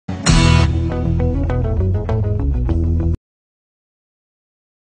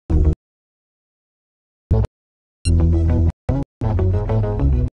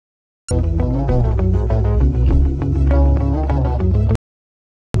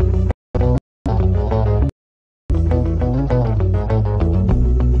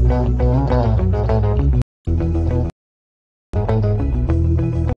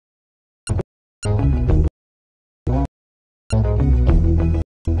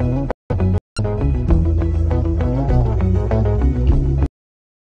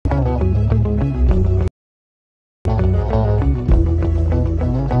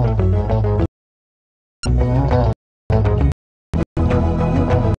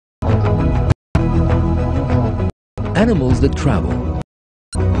Animals that travel.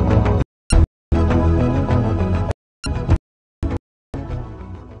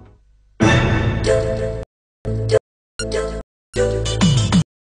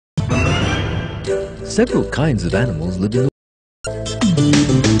 Several kinds of animals live in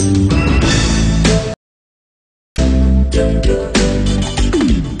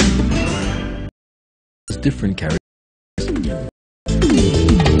the different characters.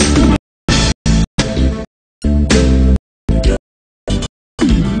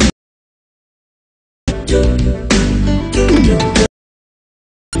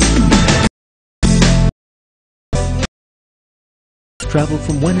 Travel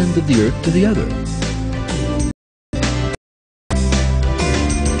from one end of the earth to the other.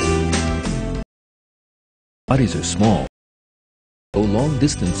 Bodies are small, go long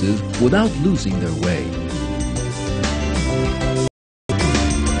distances without losing their way.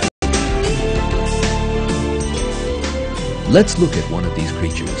 Let's look at one of these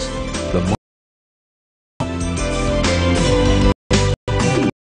creatures, the monarch.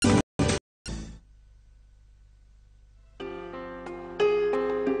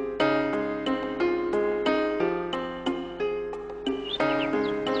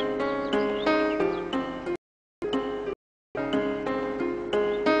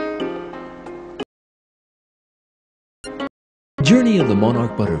 Journey of the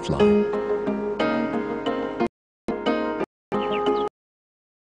monarch butterfly.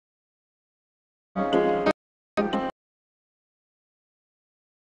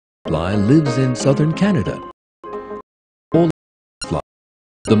 Butterfly lives in southern Canada.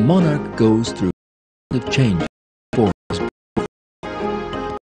 The monarch goes through the change for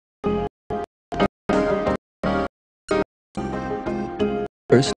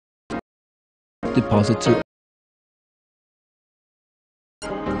first deposits are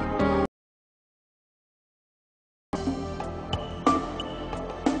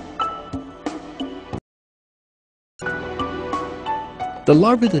the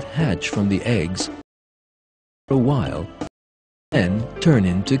larvae that hatch from the eggs for a while and turn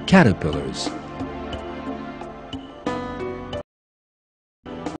into caterpillars.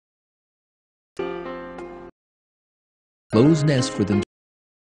 Close nest for them.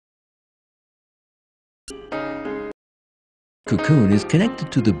 Cocoon is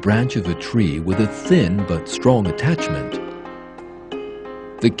connected to the branch of a tree with a thin but strong attachment.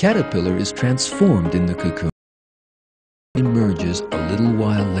 The caterpillar is transformed in the cocoon and emerges a little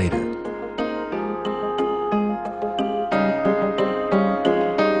while later.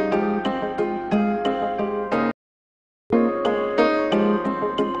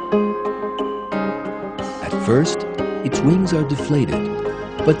 At first, its wings are deflated,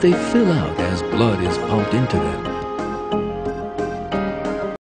 but they fill out as blood is pumped into them.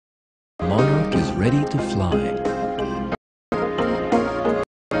 Monarch is ready to fly.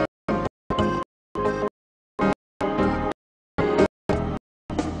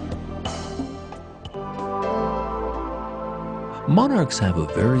 Monarchs have a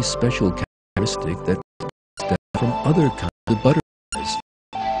very special characteristic that distinguishes them from other kinds of butterflies.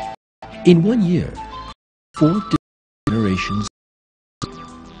 In 1 year, 4 different generations.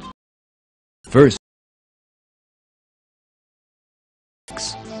 First,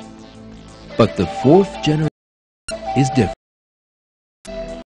 but the 4th generation is different.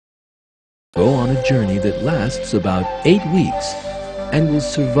 Go on a journey that lasts about 8 weeks and will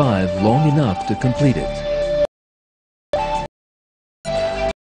survive long enough to complete it.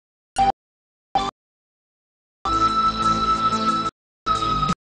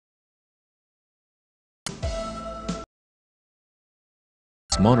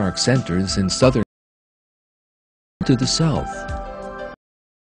 Monarch centers in southern to the south.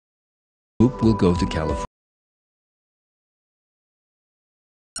 The group will go to California,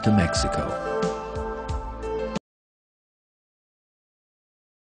 to Mexico.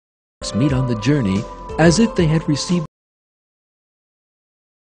 Meet on the journey as if they had received,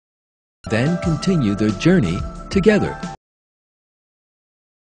 then continue their journey together.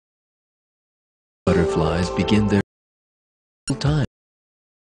 Butterflies begin their time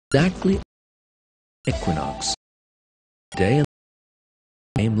exactly equinox, day and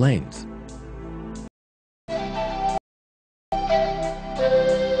same length.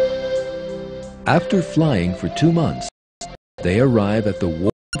 After flying for 2 months, they arrive at the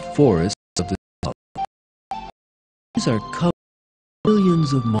warm forests of the south. These are covered with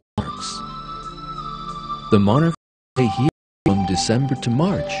millions of monarchs. The monarchs stay here from December to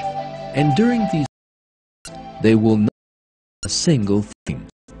March, and during these months, they will not eat a single thing.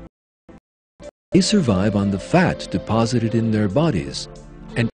 They survive on the fat deposited in their bodies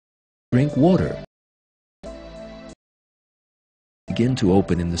and drink water. begin to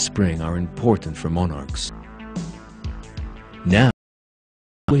open in the spring are important for monarchs. Now,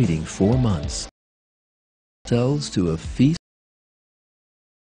 waiting 4 months, themselves to a feast.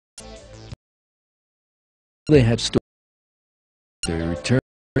 They have stored their return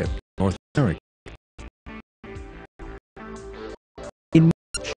trip to North America. In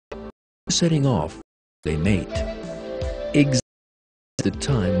March, setting off, they mate. Exactly the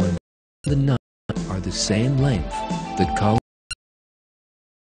time when the night are the same length, the color.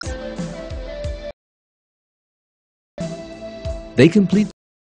 They complete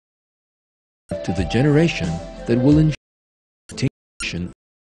to the generation that will ensure continuation.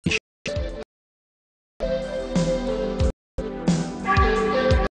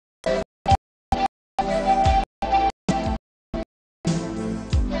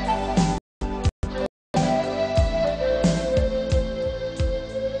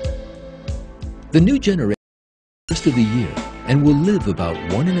 The new generation is the first of the year and will live about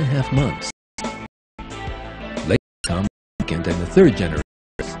 1.5 months. Later come the second and the third generation.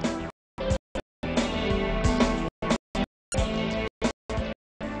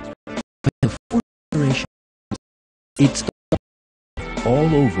 The fourth generation, it's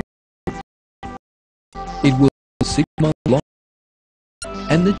all over. It will be 6 months long,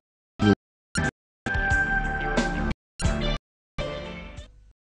 and the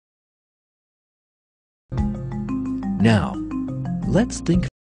Now, let's think of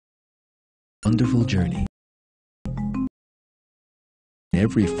a wonderful journey.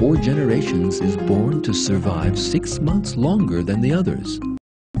 Every 4 generations is born to survive 6 months longer than the others.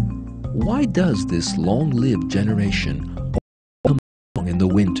 Why does this long-lived generation come along in the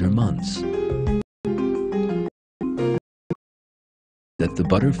winter months? That the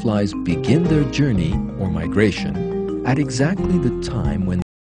butterflies begin their journey or migration at exactly the time when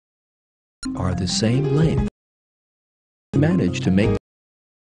they are the same length. Manage to make the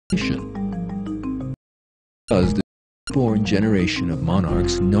migration. Because the born generation of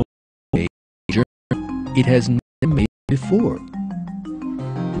monarchs knows a journey it has never made before.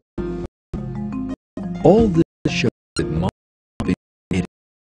 All this shows that monarchs made a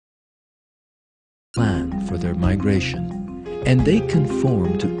plan for their migration, and they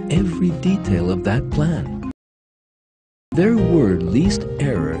conform to every detail of that plan. There were least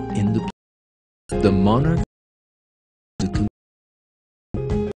error in the monarch.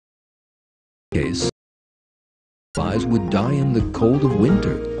 Case, flies would die in the cold of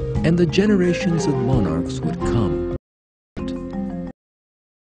winter, and the generations of monarchs would come.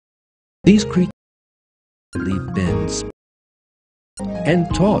 These creatures leave bends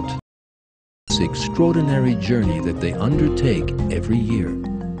and taught this extraordinary journey that they undertake every year.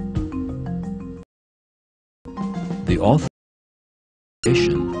 The author of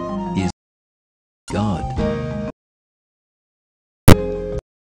creation is God,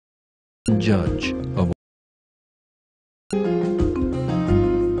 judge of all.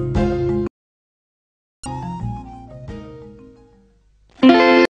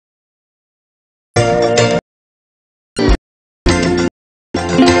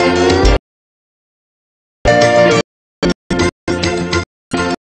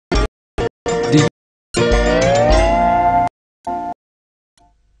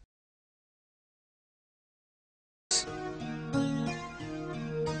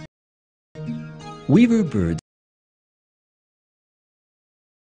 Weaver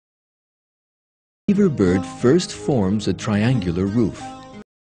bird first forms a triangular roof.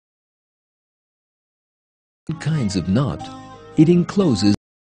 Kinds of knot, it encloses.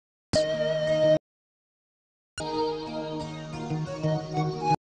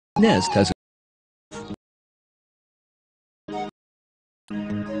 Nest has a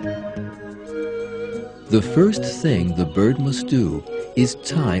The first thing the bird must do is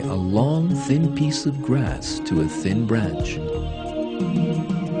tie a long, thin piece of grass to a thin branch.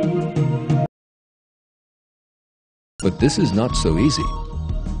 But this is not so easy.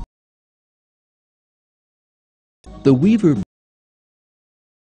 The weaver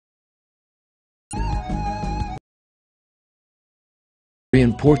very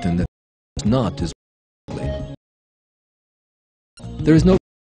important that the knot is there is no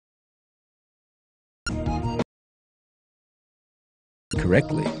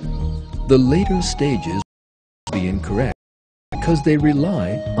correctly. The later stages must be incorrect because they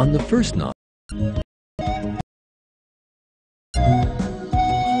rely on the first knot.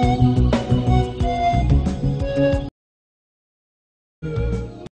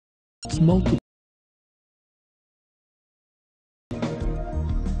 It's multiple.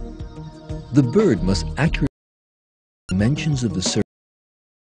 The bird must accurately dimensions of the circle.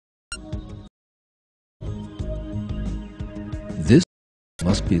 This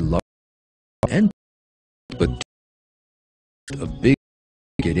must be large and but a big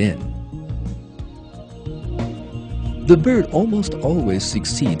get in. The bird almost always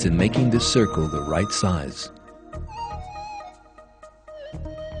succeeds in making the circle the right size.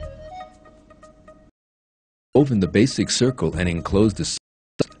 Woven the basic circle and enclose the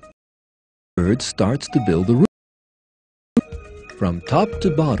bird starts to build the roof. From top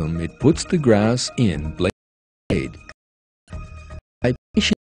to bottom, it puts the grass in blade. By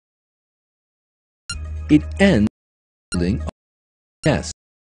patient, it ends building a nest.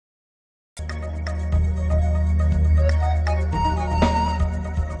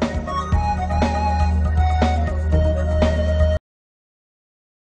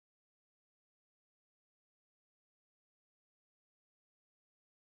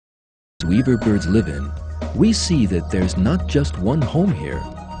 Weaver birds live in, we see that there's not just one home here,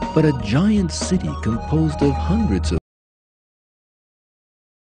 but a giant city composed of hundreds of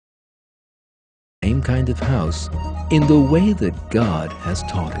the same kind of house in the way that God has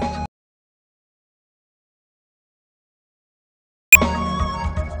taught it.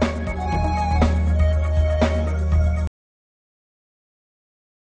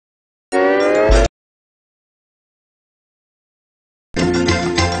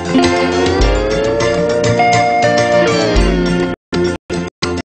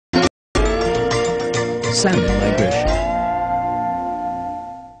 Salmon migration.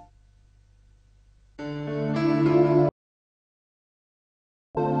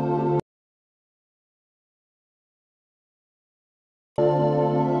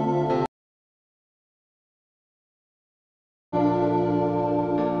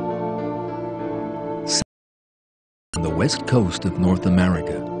 On the west coast of North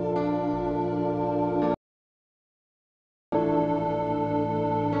America.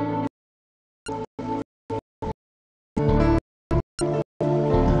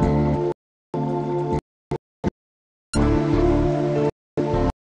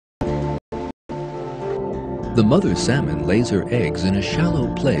 The mother salmon lays her eggs in a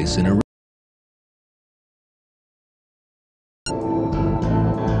shallow place in a river.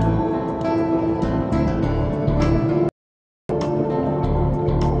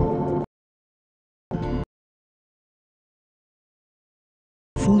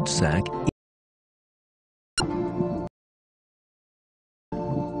 Food sack.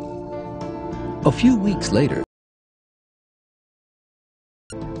 A few weeks later,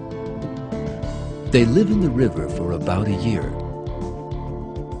 they live in the river for about a year.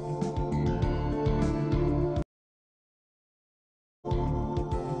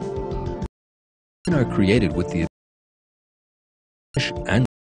 And are created with the fish and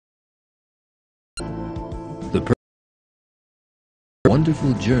the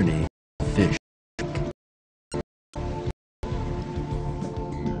wonderful journey of fish.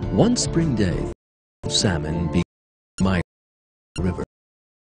 One spring day, salmon began to migrate the river.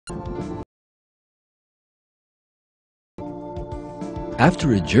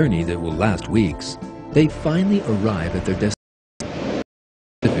 After a journey that will last weeks, they finally arrive at their destination.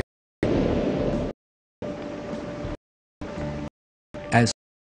 As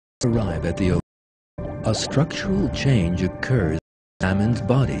they arrive at the ocean, a structural change occurs in the salmon's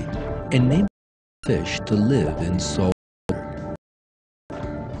body, enabling the fish to live in salt water.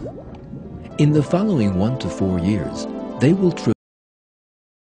 In the following 1 to 4 years, they will traverse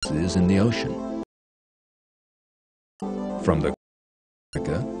in the ocean. From the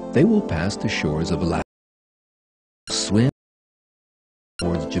America, they will pass the shores of Alaska, swim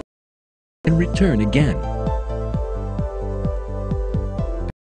towards Japan, and return again.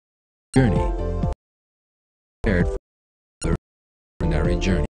 Journey prepared for their ordinary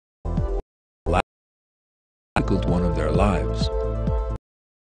journey. The difficult one of their lives.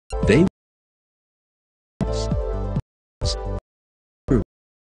 They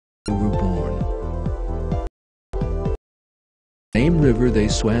were born. Same river they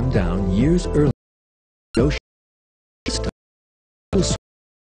swam down years earlier, the ocean will swim in the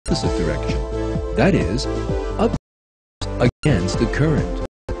opposite direction. That is, up against the current.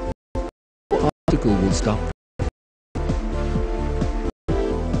 No obstacle will stop them.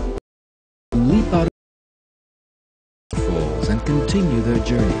 Leap out of falls and continue their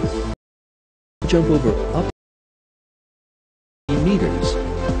journey. Jump over up meters.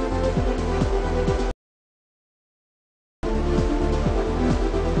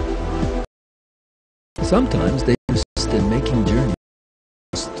 Sometimes they persist in making journeys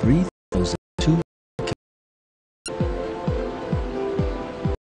 3,002 km.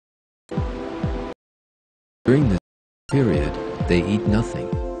 During this period, they eat nothing,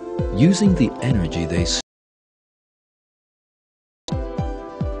 using the energy they store.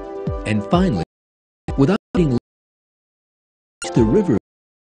 and finally, without getting lost, the river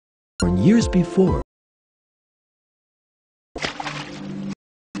years before.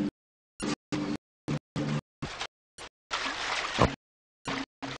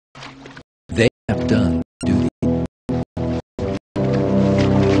 They have done duty.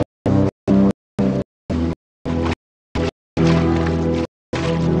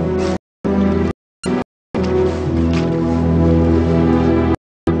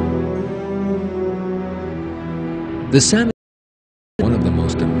 The salmon is one of the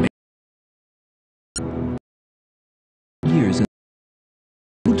most amazing years in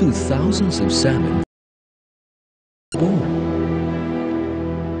due to thousands of salmon born.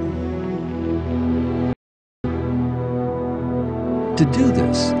 To do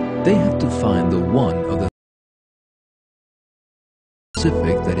this, they have to find the one of the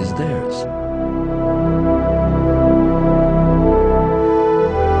Pacific that is theirs.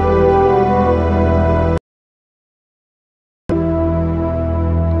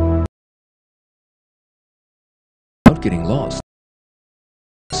 Without getting lost,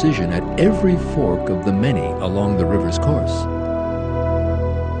 precision at every fork of the many along the river's course.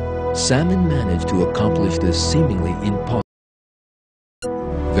 Salmon manage to accomplish this seemingly impossible.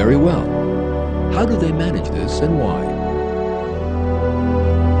 Very well. How do they manage this and why?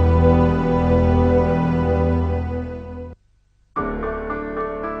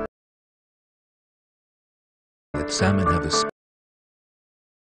 That salmon have a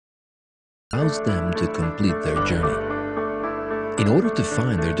allows them to complete their journey. In order to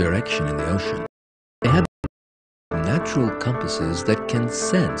find their direction in the ocean, they have natural compasses that can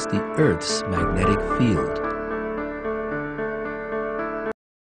sense the Earth's magnetic field.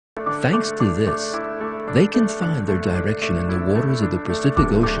 Thanks to this, they can find their direction in the waters of the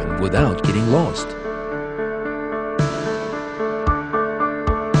Pacific Ocean without getting lost.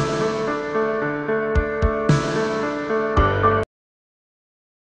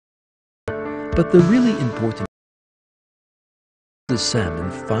 But the really important the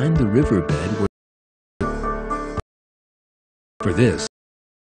salmon find the riverbed where for this,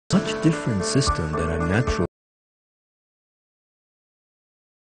 much different system than a natural.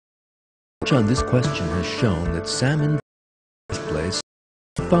 On this question has shown that salmon place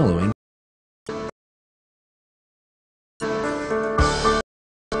following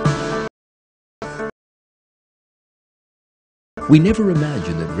we never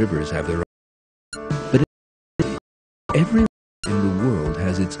imagine that rivers have their own, but every river in the world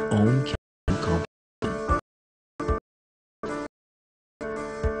has its own chemical composition.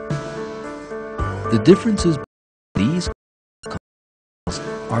 The differences between these compounds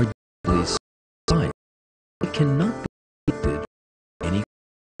are deeply science. It cannot be predicted by any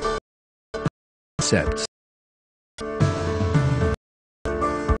concepts.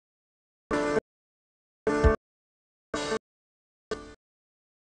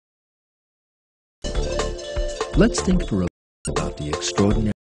 Let's think for a moment about the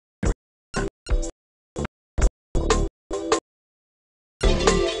extraordinary.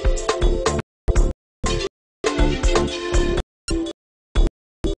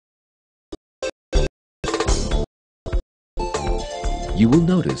 You will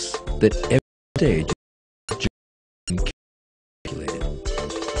notice that every stage is calculated.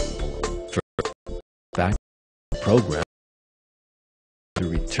 First, back to the program to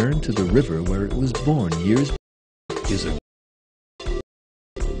return to the river where it was born years is a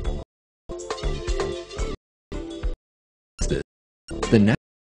the natural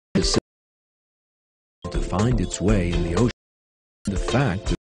system to find its way in the ocean. The fact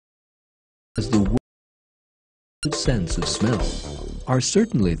that as the world sense of smell are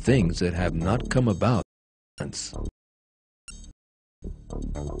certainly things that have not come about since.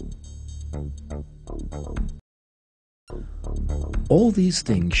 All these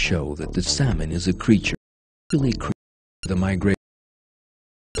things show that the salmon is a creature really created the migration.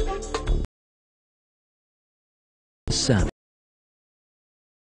 The salmon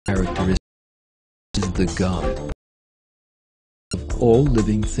characteristic is the God of all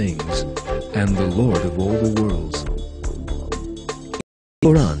living things and the Lord of all the worlds. In the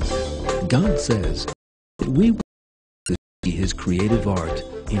Quran, God says that we will see His creative art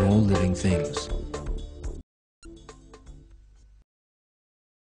in all living things.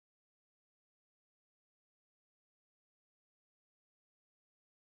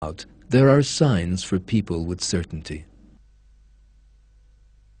 There are signs for people with certainty.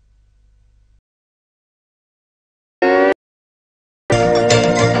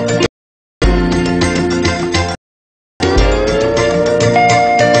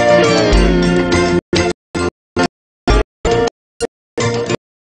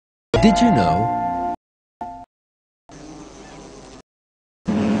 Did you know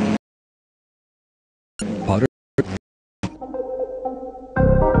potter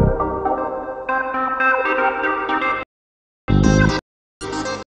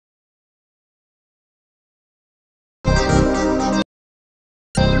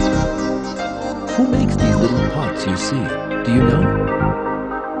who makes these little pots you see? Do you know?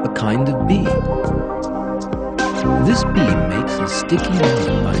 A kind of bee. This bee makes a sticky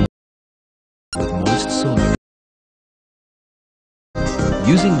mud with moist soil.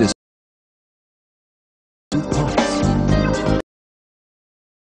 Using this two pots,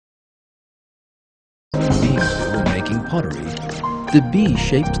 bees do in making pottery, the bee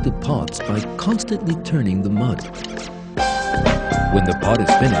shapes the pots by constantly turning the mud. When the pot is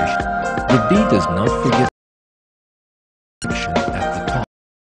finished, the bee does not forget at the top.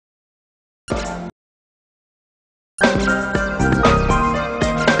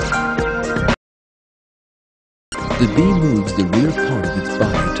 The bee moves the rear part of its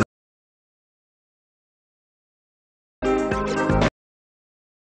body to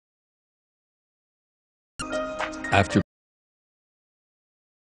after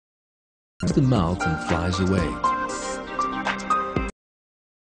the mouth and flies away.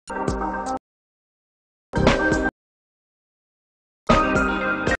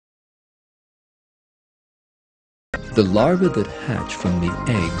 The larvae that hatch from the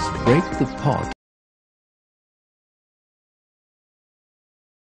eggs break the pot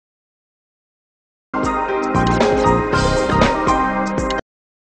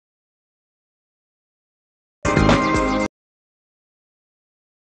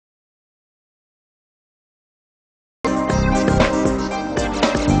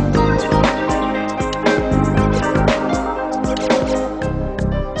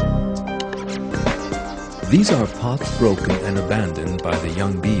These are pots broken and abandoned by the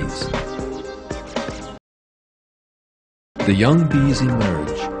young bees. The young bees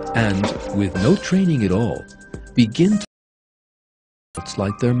emerge and, with no training at all, begin to pots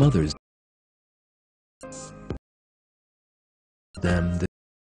like their mothers. Them the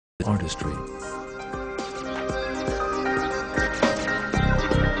artistry.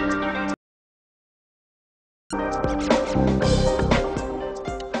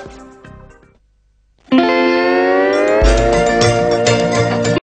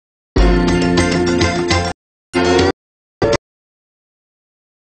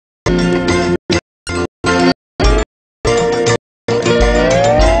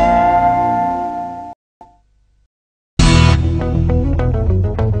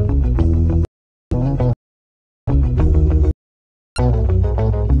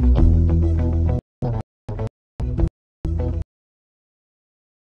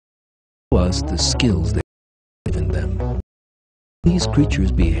 Us the skills they have in them. These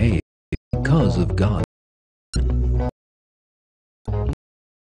creatures behave because of God.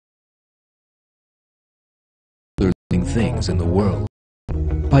 Other living things in the world.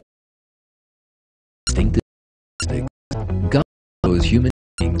 By instinctive instincts, God shows human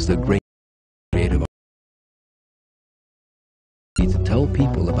beings the great creative art. To tell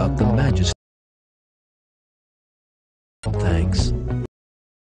people about the majesty. Thanks.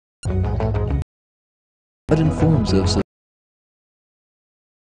 God informs us of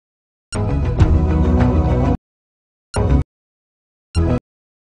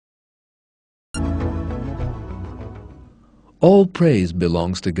all praise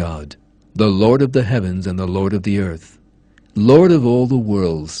belongs to God, the Lord of the heavens and the Lord of the earth, Lord of all the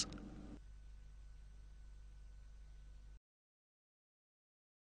worlds.